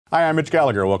Hi, I'm Mitch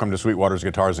Gallagher. Welcome to Sweetwater's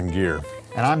Guitars and Gear.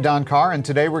 And I'm Don Carr, and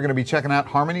today we're going to be checking out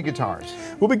Harmony guitars.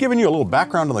 We'll be giving you a little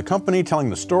background on the company, telling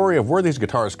the story of where these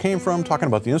guitars came from, talking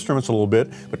about the instruments a little bit,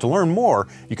 but to learn more,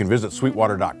 you can visit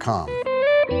sweetwater.com.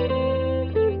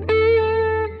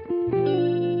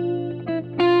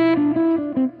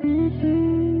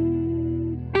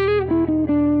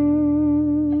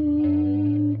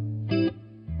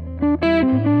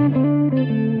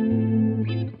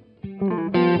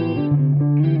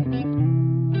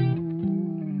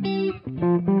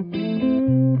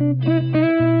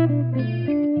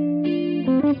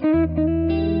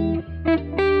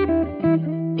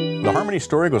 The Harmony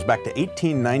story goes back to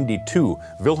 1892.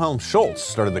 Wilhelm Schultz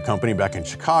started the company back in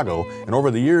Chicago, and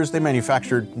over the years they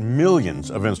manufactured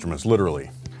millions of instruments, literally.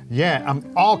 Yeah,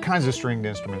 all kinds of stringed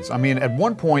instruments. I mean, at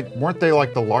one point, weren't they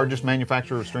like the largest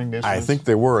manufacturer of stringed instruments? I think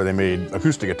they were. They made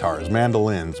acoustic guitars,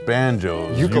 mandolins,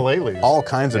 banjos, ukuleles, all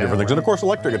kinds of different things, and of course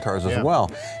electric guitars as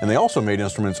well. And they also made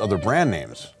instruments under brand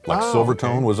names, like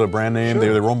Silvertone was a brand name. They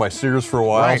were owned by Sears for a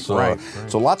while,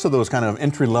 so lots of those kind of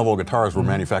entry-level guitars were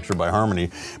manufactured by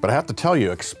Harmony. But I have to tell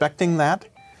you, expecting that,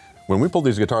 when we pulled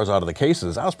these guitars out of the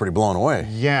cases, I was pretty blown away.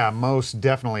 Yeah, most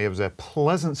definitely. It was a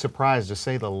pleasant surprise, to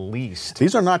say the least.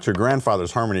 These are not your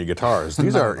grandfather's Harmony guitars.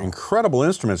 These are incredible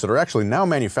instruments that are actually now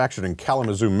manufactured in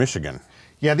Kalamazoo, Michigan.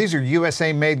 Yeah, these are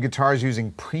USA-made guitars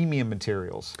using premium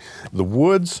materials. The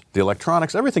woods, the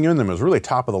electronics, everything in them is really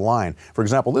top of the line. For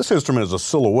example, this instrument is a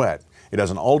Silhouette. It has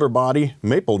an alder body,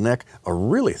 maple neck, a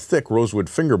really thick rosewood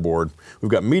fingerboard. We've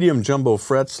got medium jumbo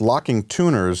frets, locking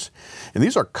tuners, and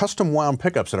these are custom wound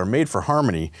pickups that are made for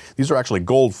Harmony. These are actually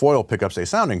gold foil pickups. They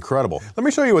sound incredible. Let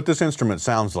me show you what this instrument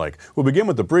sounds like. We'll begin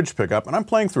with the bridge pickup, and I'm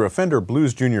playing through a Fender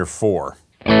Blues Junior 4.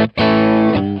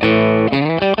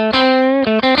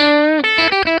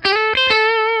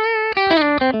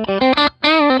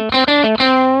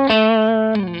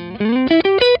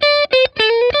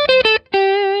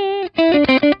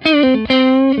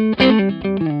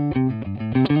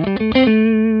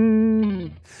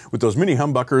 With those mini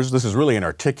humbuckers, this is really an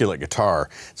articulate guitar.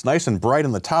 It's nice and bright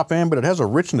in the top end, but it has a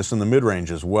richness in the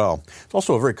mid-range as well. It's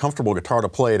also a very comfortable guitar to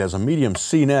play. It has a medium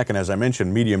C neck and, as I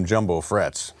mentioned, medium jumbo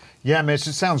frets. Yeah, Mitch,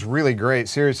 it sounds really great,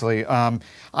 seriously. I've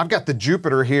got the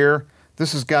Jupiter here.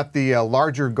 This has got the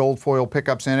larger gold foil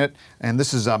pickups in it, and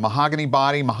this is a mahogany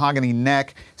body, mahogany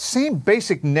neck. Same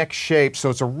basic neck shape, so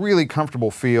it's a really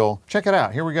comfortable feel. Check it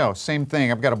out, here we go, same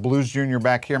thing. I've got a Blues Junior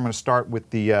back here. I'm gonna start with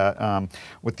the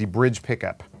bridge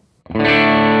pickup.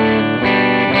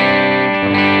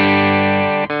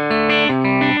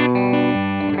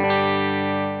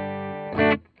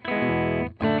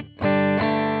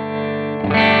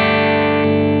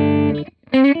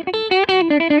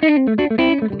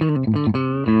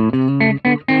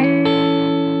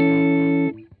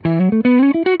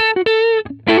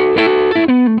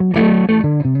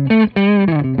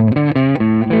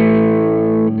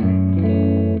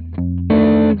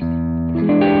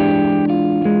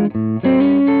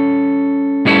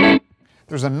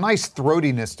 There's a nice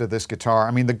throatiness to this guitar.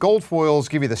 I mean, the gold foils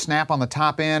give you the snap on the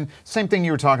top end. Same thing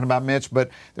you were talking about, Mitch, but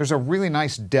there's a really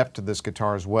nice depth to this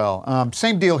guitar as well.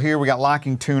 Same deal here. We got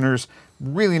locking tuners,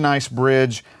 really nice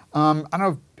bridge.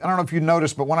 I don't know if you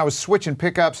noticed, but when I was switching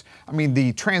pickups, I mean,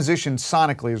 the transition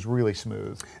sonically is really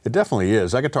smooth. It definitely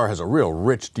is. That guitar has a real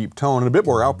rich, deep tone and a bit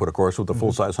more output, of course, with the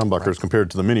full-size humbuckers compared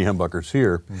to the mini humbuckers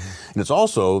here. And it's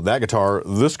also that guitar,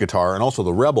 this guitar, and also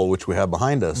the Rebel, which we have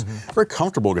behind us. Very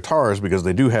comfortable guitars because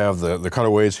they do have the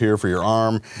cutaways here for your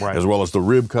arm, as well as the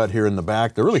rib cut here in the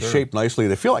back. They're really shaped nicely.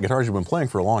 They feel like guitars you've been playing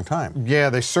for a long time. Yeah,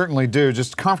 they certainly do.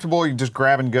 Just comfortable. You can just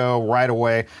grab and go right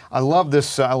away. I love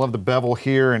this. I love the bevel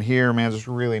here and here, man. It's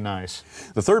really nice.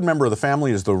 The third member of the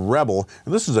family is the Rebel,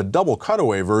 and this is a double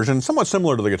cutaway version, somewhat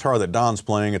similar to the guitar that Don's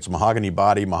playing. It's a mahogany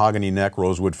body, mahogany neck,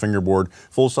 rosewood fingerboard,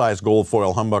 full-size gold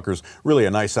foil humbuckers. Really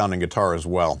a nice sounding guitar as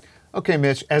well. Okay,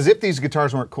 Mitch, as if these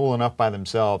guitars weren't cool enough by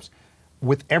themselves,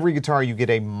 with every guitar you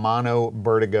get a mono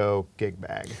Vertigo gig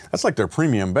bag. That's like their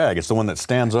premium bag. It's the one that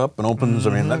stands up and opens. I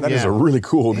mean, that is a really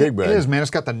cool gig bag. It is, man. It's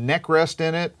got the neck rest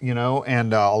in it, you know,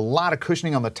 and a lot of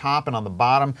cushioning on the top and on the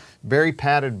bottom. Very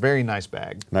padded, very nice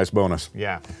bag. Nice bonus.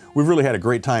 Yeah. We've really had a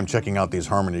great time checking out these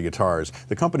Harmony guitars.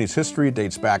 The company's history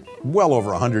dates back well over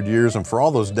 100 years, and for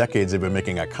all those decades they've been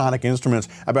making iconic instruments.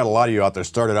 I bet a lot of you out there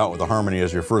started out with a Harmony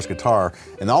as your first guitar,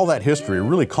 and all that history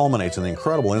really culminates in the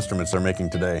incredible instruments they're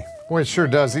making today. Boy, it sure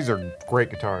does. These are great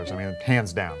guitars. I mean,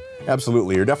 hands down.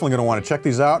 Absolutely. You're definitely going to want to check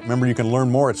these out. Remember, you can learn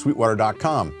more at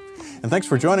sweetwater.com. And thanks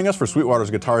for joining us for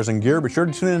Sweetwater's Guitars and Gear. Be sure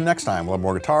to tune in next time. We'll have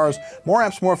more guitars, more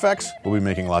amps, more effects. We'll be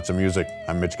making lots of music.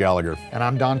 I'm Mitch Gallagher. And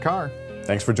I'm Don Carr.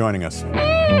 Thanks for joining us.